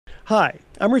Hi,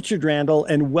 I'm Richard Randall,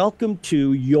 and welcome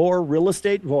to Your Real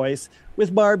Estate Voice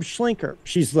with Barb Schlinker.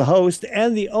 She's the host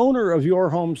and the owner of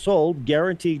Your Home Sold,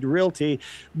 Guaranteed Realty.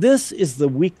 This is the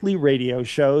weekly radio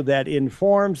show that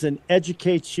informs and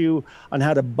educates you on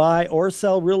how to buy or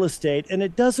sell real estate, and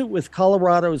it does it with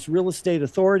Colorado's Real Estate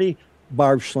Authority,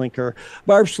 Barb Schlinker.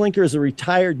 Barb Schlinker is a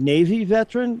retired Navy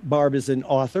veteran. Barb is an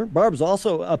author. Barb's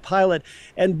also a pilot.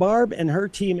 And Barb and her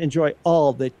team enjoy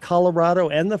all that Colorado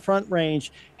and the Front Range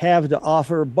have to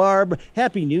offer. Barb,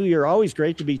 Happy New Year. Always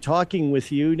great to be talking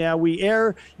with you. Now, we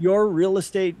air Your Real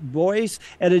Estate Voice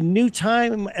at a new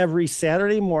time every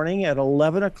Saturday morning at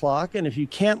 11 o'clock. And if you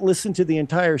can't listen to the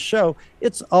entire show,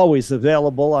 it's always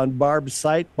available on Barb's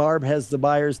site,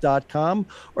 barbhasthebuyers.com,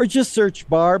 or just search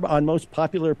Barb on most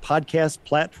popular podcast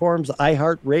platforms,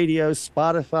 iHeartRadio,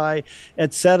 Spotify,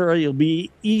 etc. You'll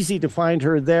be easy to find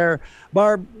her there.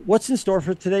 Barb, what's in store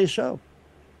for today's show?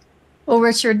 Well,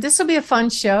 Richard, this will be a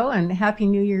fun show, and Happy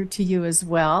New Year to you as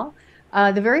well.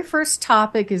 The very first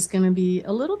topic is going to be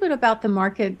a little bit about the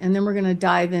market, and then we're going to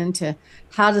dive into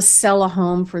how to sell a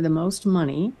home for the most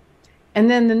money. And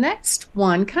then the next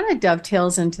one kind of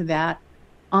dovetails into that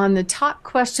on the top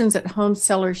questions that home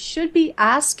sellers should be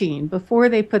asking before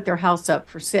they put their house up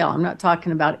for sale. I'm not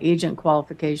talking about agent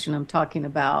qualification. I'm talking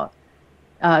about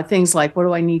things like, what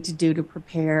do I need to do to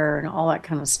prepare and all that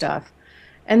kind of stuff.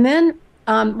 And then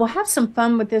we'll have some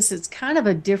fun with this. It's kind of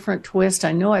a different twist.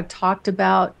 I know I've talked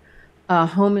about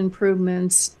home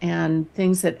improvements and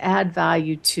things that add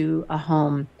value to a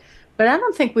home, but I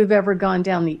don't think we've ever gone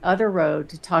down the other road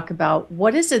to talk about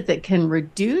what is it that can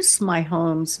reduce my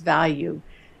home's value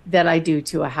that I do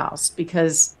to a house,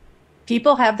 because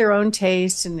people have their own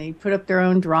taste and they put up their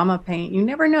own drama paint. You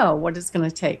never know what it's going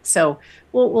to take. So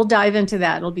we'll dive into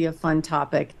that. It'll be a fun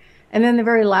topic. And then the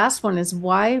very last one is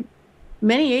why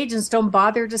many agents don't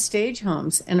bother to stage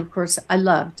homes. And of course, I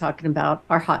love talking about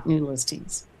our hot new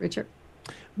listings. Richard?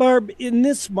 Barb, in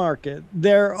this market,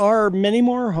 there are many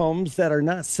more homes that are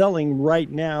not selling right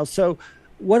now. So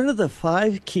what are the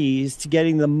 5 keys to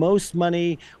getting the most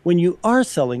money when you are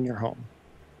selling your home?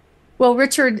 Well,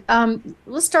 Richard,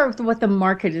 let's start with what the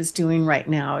market is doing right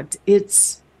now.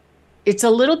 It's a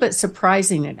little bit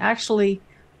surprising. And actually,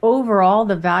 overall,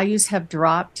 the values have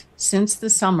dropped since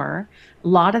the summer. A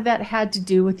lot of that had to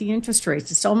do with the interest rates.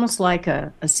 It's almost like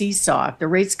a seesaw. If the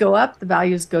rates go up, the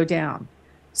values go down.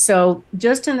 So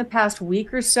just in the past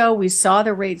week or so, we saw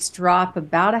the rates drop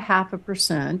about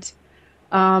 0.5%.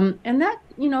 And that,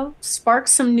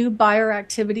 sparks some new buyer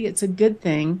activity. It's a good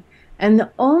thing. And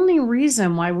the only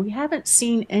reason why we haven't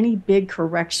seen any big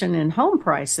correction in home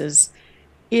prices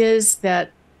is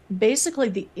that basically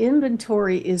the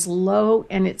inventory is low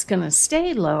and it's going to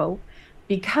stay low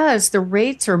because the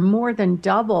rates are more than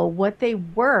double what they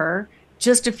were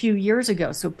just a few years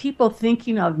ago. So people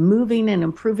thinking of moving and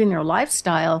improving their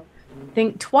lifestyle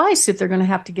think twice if they're going to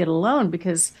have to get a loan,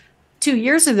 because 2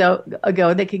 years ago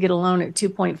they could get a loan at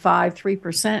 2.5,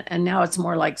 3%, and now it's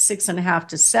more like 6.5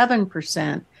 to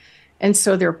 7%. And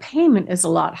so their payment is a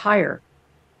lot higher.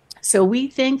 So we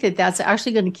think that that's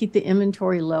actually going to keep the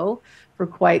inventory low for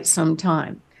quite some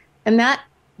time. And that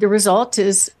the result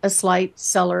is a slight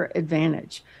seller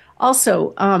advantage.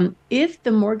 Also, if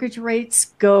the mortgage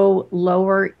rates go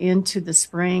lower into the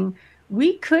spring,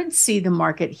 we could see the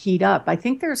market heat up. I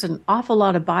think there's an awful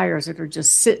lot of buyers that are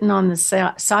just sitting on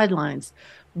the sidelines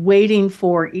waiting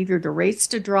for either the rates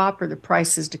to drop or the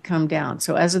prices to come down.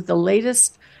 So as of the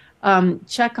latest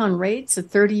check on rates, a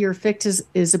 30-year fix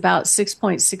is about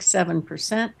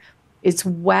 6.67%. It's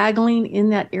waggling in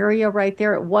that area right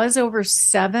there. It was over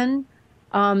 7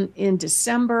 in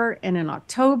December, and in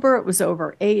October it was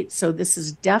over 8. So this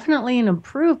is definitely an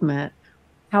improvement.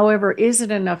 However, is it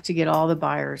enough to get all the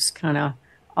buyers kind of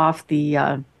off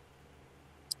the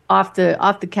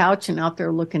couch and out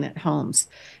there looking at homes?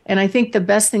 And I think the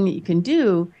best thing that you can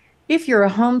do if you're a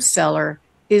home seller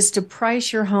is to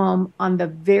price your home on the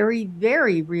very,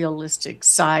 very realistic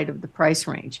side of the price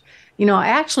range. I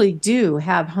actually do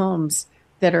have homes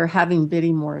that are having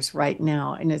bidding wars right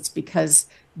now, and it's because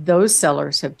those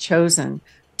sellers have chosen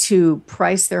to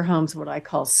price their homes what I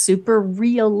call super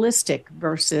realistic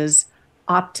versus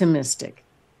optimistic.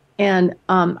 And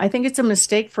I think it's a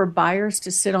mistake for buyers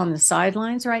to sit on the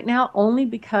sidelines right now, only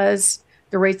because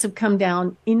the rates have come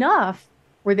down enough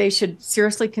where they should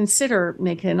seriously consider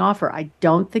making an offer. I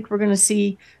don't think we're going to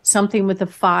see something with a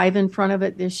 5 in front of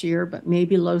it this year, but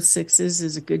maybe low 6s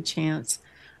is a good chance.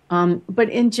 But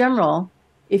in general,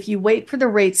 if you wait for the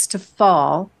rates to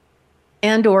fall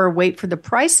and or wait for the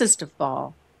prices to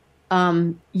fall,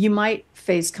 you might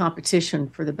face competition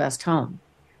for the best home.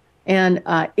 And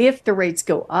if the rates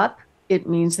go up, it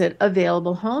means that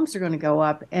available homes are going to go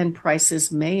up and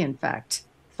prices may, in fact,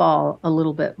 fall a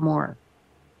little bit more.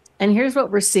 And here's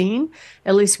what we're seeing,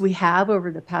 at least we have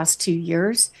over the past 2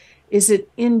 years, is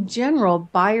that in general,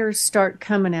 buyers start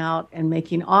coming out and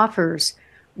making offers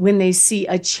when they see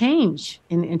a change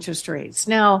in interest rates.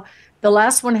 Now, the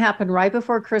last one happened right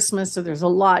before Christmas, so there's a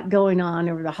lot going on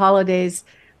over the holidays,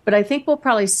 but I think we'll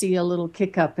probably see a little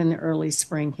kick up in the early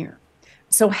spring here.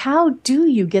 So how do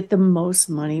you get the most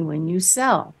money when you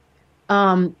sell?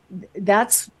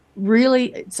 That's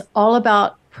really, it's all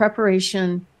about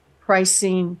preparation,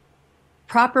 pricing,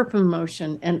 proper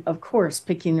promotion, and of course,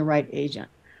 picking the right agent.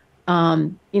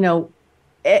 You know,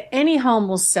 any home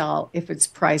will sell if it's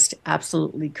priced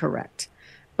absolutely correct.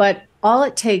 But all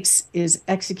it takes is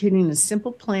executing a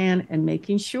simple plan and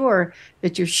making sure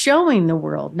that you're showing the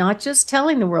world, not just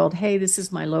telling the world, hey, this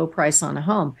is my low price on a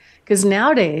home. Because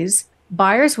nowadays,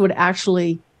 buyers would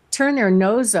actually turn their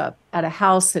nose up at a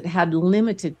house that had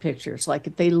limited pictures, like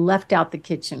if they left out the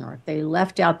kitchen or if they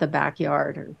left out the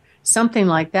backyard or something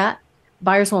like that.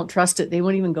 Buyers won't trust it. They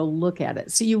won't even go look at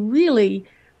it. So you really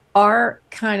are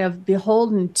kind of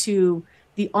beholden to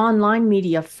the online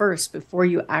media first before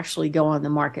you actually go on the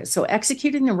market. So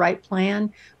executing the right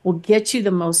plan will get you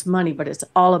the most money, but it's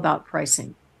all about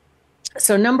pricing.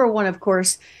 So number one, of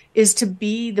course, is to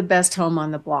be the best home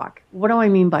on the block. What do I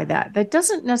mean by that? That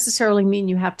doesn't necessarily mean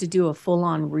you have to do a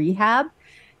full-on rehab.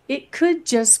 It could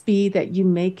just be that you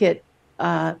make it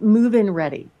move-in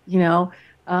ready,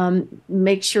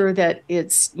 make sure that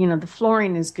it's, the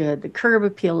flooring is good, the curb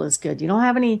appeal is good. You don't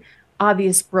have any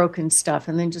obvious broken stuff,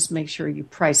 and then just make sure you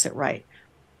price it right.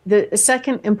 The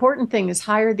second important thing is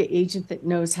hire the agent that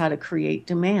knows how to create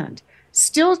demand.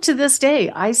 Still to this day,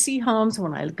 I see homes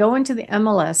when I go into the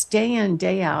MLS day in,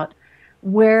 day out,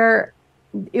 where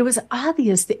it was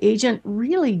obvious the agent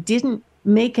really didn't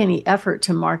make any effort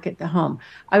to market the home.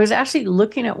 I was actually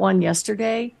looking at one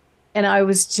yesterday, and I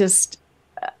was just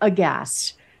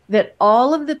aghast that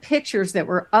all of the pictures that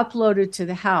were uploaded to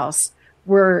the house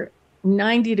were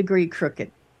 90-degree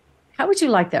crooked. How would you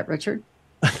like that, Richard?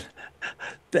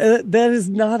 That is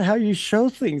not how you show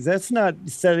things. That's not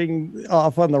setting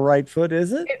off on the right foot,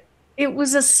 is it? It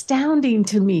was astounding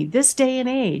to me this day and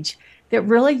age that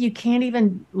really you can't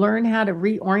even learn how to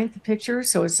reorient the picture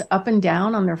so it's up and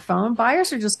down on their phone.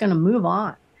 Buyers are just going to move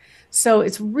on. So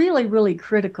it's really, really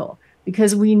critical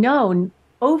because we know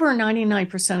over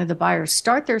 99% of the buyers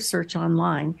start their search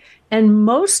online, and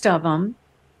most of them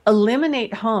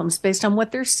eliminate homes based on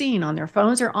what they're seeing on their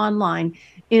phones or online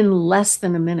in less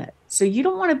than a minute. So you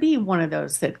don't want to be one of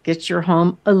those that gets your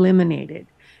home eliminated.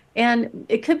 And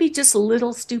it could be just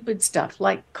little stupid stuff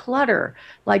like clutter,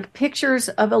 like pictures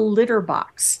of a litter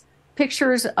box,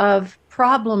 pictures of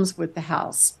problems with the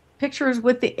house, pictures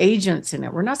with the agents in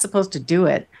it. We're not supposed to do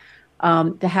it,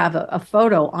 to have a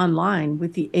photo online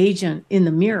with the agent in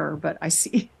the mirror, but I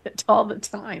see it all the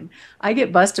time. I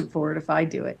get busted for it if I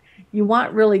do it. You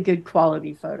want really good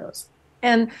quality photos.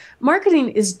 And marketing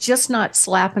is just not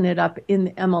slapping it up in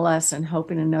the MLS and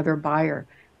hoping another buyer.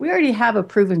 We already have a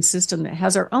proven system that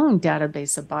has our own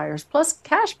database of buyers, plus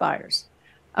cash buyers.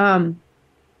 And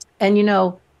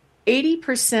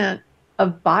 80%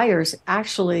 of buyers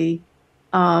actually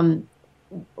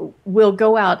will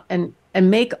go out and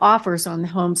make offers on the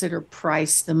homes that are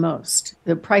priced the most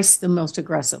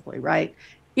aggressively, right?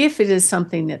 If it is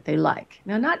something that they like.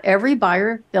 Now, not every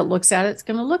buyer that looks at it is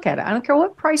going to look at it. I don't care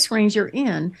what price range you're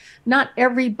in. Not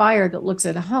every buyer that looks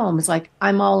at a home is like,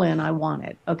 I'm all in, I want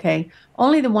it, okay?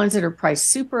 Only the ones that are priced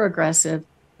super aggressive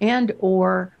and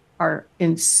or are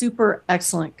in super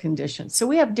excellent condition. So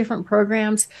we have different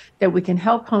programs that we can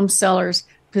help home sellers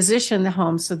position the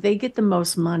home so they get the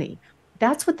most money.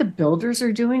 That's what the builders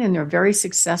are doing, and they're very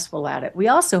successful at it. We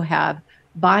also have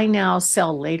buy now,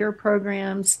 sell later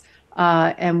programs,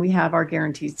 and we have our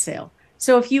guaranteed sale.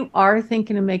 So if you are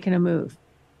thinking of making a move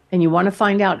and you want to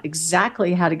find out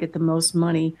exactly how to get the most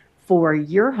money for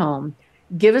your home,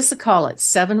 give us a call at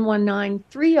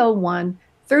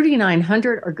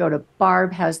 719-301-3900 or go to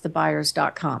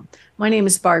barbhasthebuyers.com. My name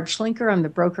is Barb Schlinker. I'm the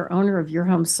broker owner of Your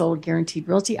Home Sold Guaranteed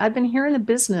Realty. I've been here in the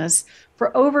business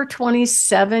for over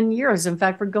 27 years. In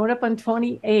fact, we're going up on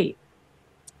 28.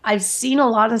 I've seen a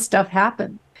lot of stuff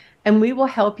happen, and we will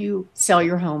help you sell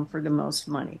your home for the most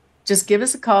money. Just give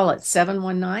us a call at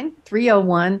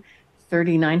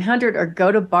 719-301-3900 or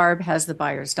go to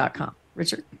barbhasthebuyers.com.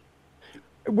 Richard?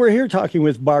 We're here talking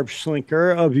with Barb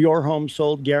Schlinker of Your Home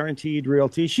Sold Guaranteed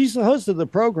Realty. She's the host of the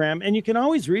program, and you can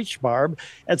always reach Barb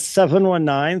at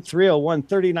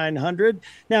 719-301-3900.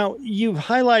 Now, you've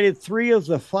highlighted three of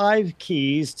the five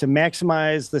keys to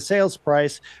maximize the sales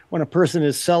price when a person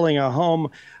is selling a home.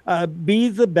 Be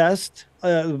the best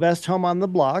home on the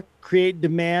block, create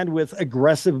demand with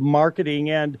aggressive marketing,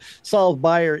 and solve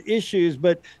buyer issues.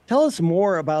 But tell us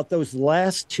more about those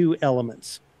last two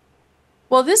elements.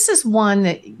 Well, this is one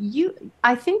that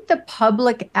I think the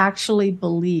public actually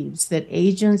believes that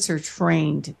agents are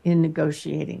trained in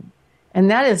negotiating.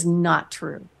 And that is not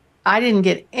true. I didn't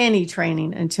get any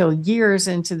training until years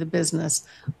into the business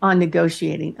on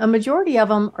negotiating. A majority of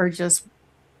them are just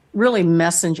really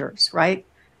messengers, right?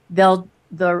 They'll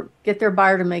get their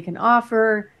buyer to make an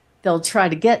offer. They'll try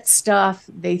to get stuff.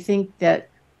 They think that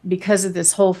because of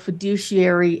this whole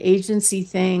fiduciary agency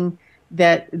thing,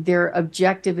 that their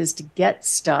objective is to get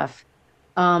stuff.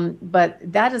 But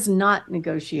that is not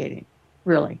negotiating,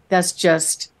 really. That's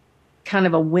just kind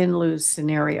of a win-lose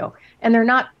scenario. And they're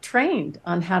not trained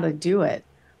on how to do it.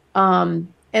 And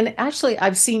actually,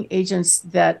 I've seen agents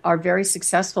that are very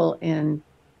successful in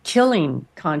killing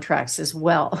contracts as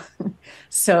well.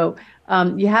 So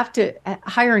you have to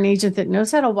hire an agent that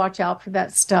knows how to watch out for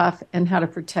that stuff and how to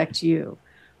protect you.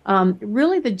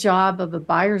 Really, the job of a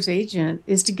buyer's agent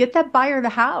is to get that buyer the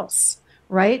house,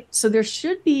 right? So there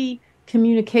should be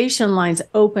communication lines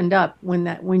opened up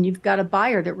when you've got a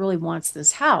buyer that really wants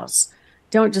this house.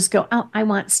 Don't just go, oh, I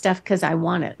want stuff because I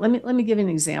want it. Let me give you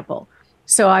an example.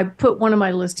 So I put one of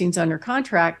my listings under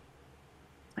contract,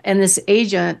 and this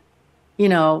agent,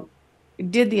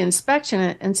 did the inspection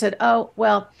and said, oh,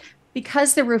 well,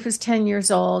 because the roof is 10 years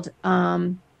old,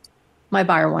 my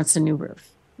buyer wants a new roof.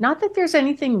 Not that there's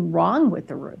anything wrong with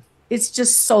the roof. It's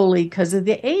just solely because of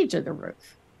the age of the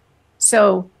roof.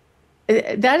 So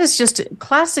that is just a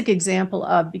classic example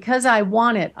of, because I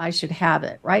want it, I should have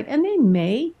it, right? And they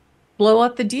may blow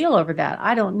up the deal over that.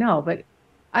 I don't know. But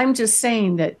I'm just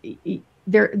saying that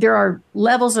there are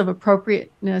levels of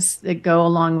appropriateness that go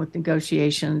along with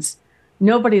negotiations.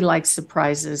 Nobody likes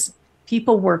surprises.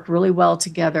 People work really well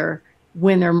together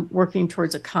when they're working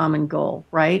towards a common goal,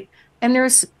 right? And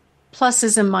there's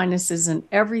pluses and minuses and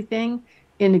everything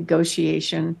in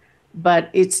negotiation, but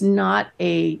it's not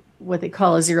what they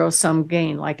call a zero-sum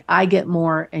gain. Like I get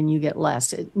more and you get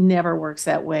less. It never works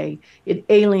that way. It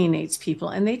alienates people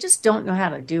and they just don't know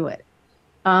how to do it.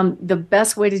 The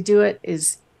best way to do it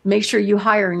is make sure you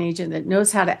hire an agent that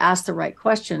knows how to ask the right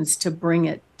questions to bring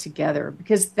it together,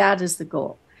 because that is the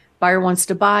goal. Buyer wants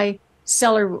to buy,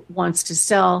 seller wants to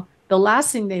sell. The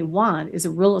last thing they want is a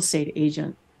real estate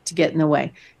agent to get in the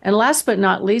way. And last but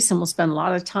not least, and we'll spend a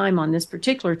lot of time on this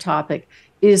particular topic,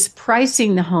 is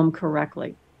pricing the home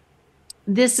correctly.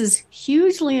 This is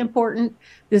hugely important.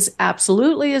 This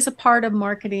absolutely is a part of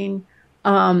marketing.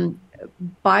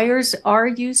 Buyers are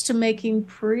used to making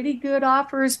pretty good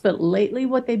offers, but lately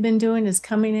what they've been doing is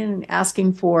coming in and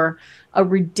asking for a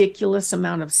ridiculous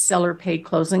amount of seller paid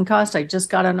closing costs. I just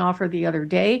got an offer the other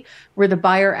day where the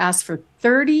buyer asked for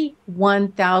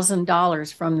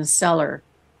 $31,000 from the seller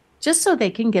just so they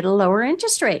can get a lower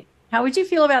interest rate. How would you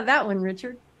feel about that one,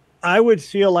 Richard? I would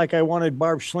feel like I wanted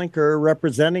Barb Schlinker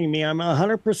representing me. I'm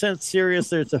 100% serious.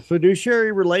 There's a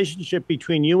fiduciary relationship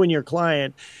between you and your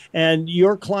client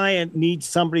needs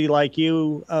somebody like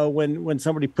you when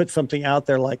somebody puts something out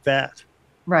there like that.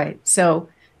 Right. So,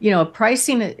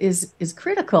 pricing is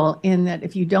critical in that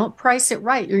if you don't price it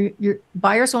right, your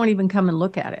buyers won't even come and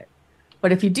look at it.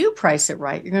 But if you do price it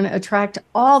right, you're going to attract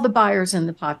all the buyers in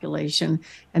the population.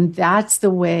 And that's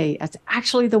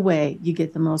actually the way you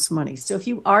get the most money. So if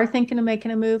you are thinking of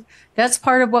making a move, that's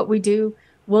part of what we do.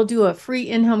 We'll do a free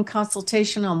in-home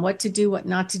consultation on what to do, what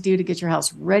not to do to get your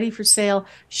house ready for sale,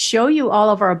 show you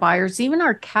all of our buyers, even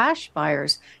our cash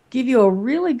buyers, give you a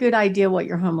really good idea what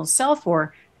your home will sell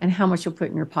for and how much you'll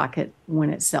put in your pocket when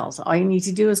it sells. All you need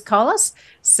to do is call us,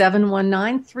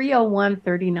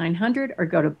 719-301-3900, or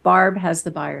go to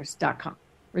barbhasthebuyers.com.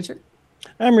 Richard?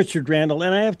 I'm Richard Randall,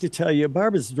 and I have to tell you,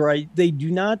 Barb is right. They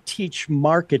do not teach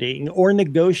marketing or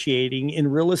negotiating in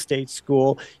real estate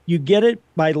school. You get it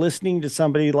by listening to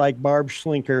somebody like Barb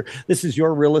Schlinker. This is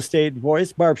your real estate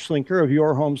voice, Barb Schlinker of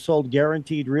Your Home Sold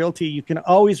Guaranteed Realty. You can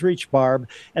always reach Barb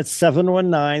at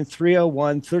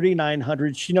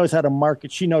 719-301-3900. She knows how to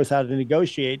market. She knows how to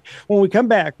negotiate. When we come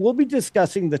back, we'll be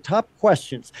discussing the top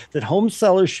questions that home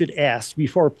sellers should ask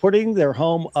before putting their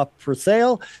home up for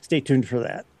sale. Stay tuned for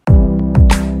that.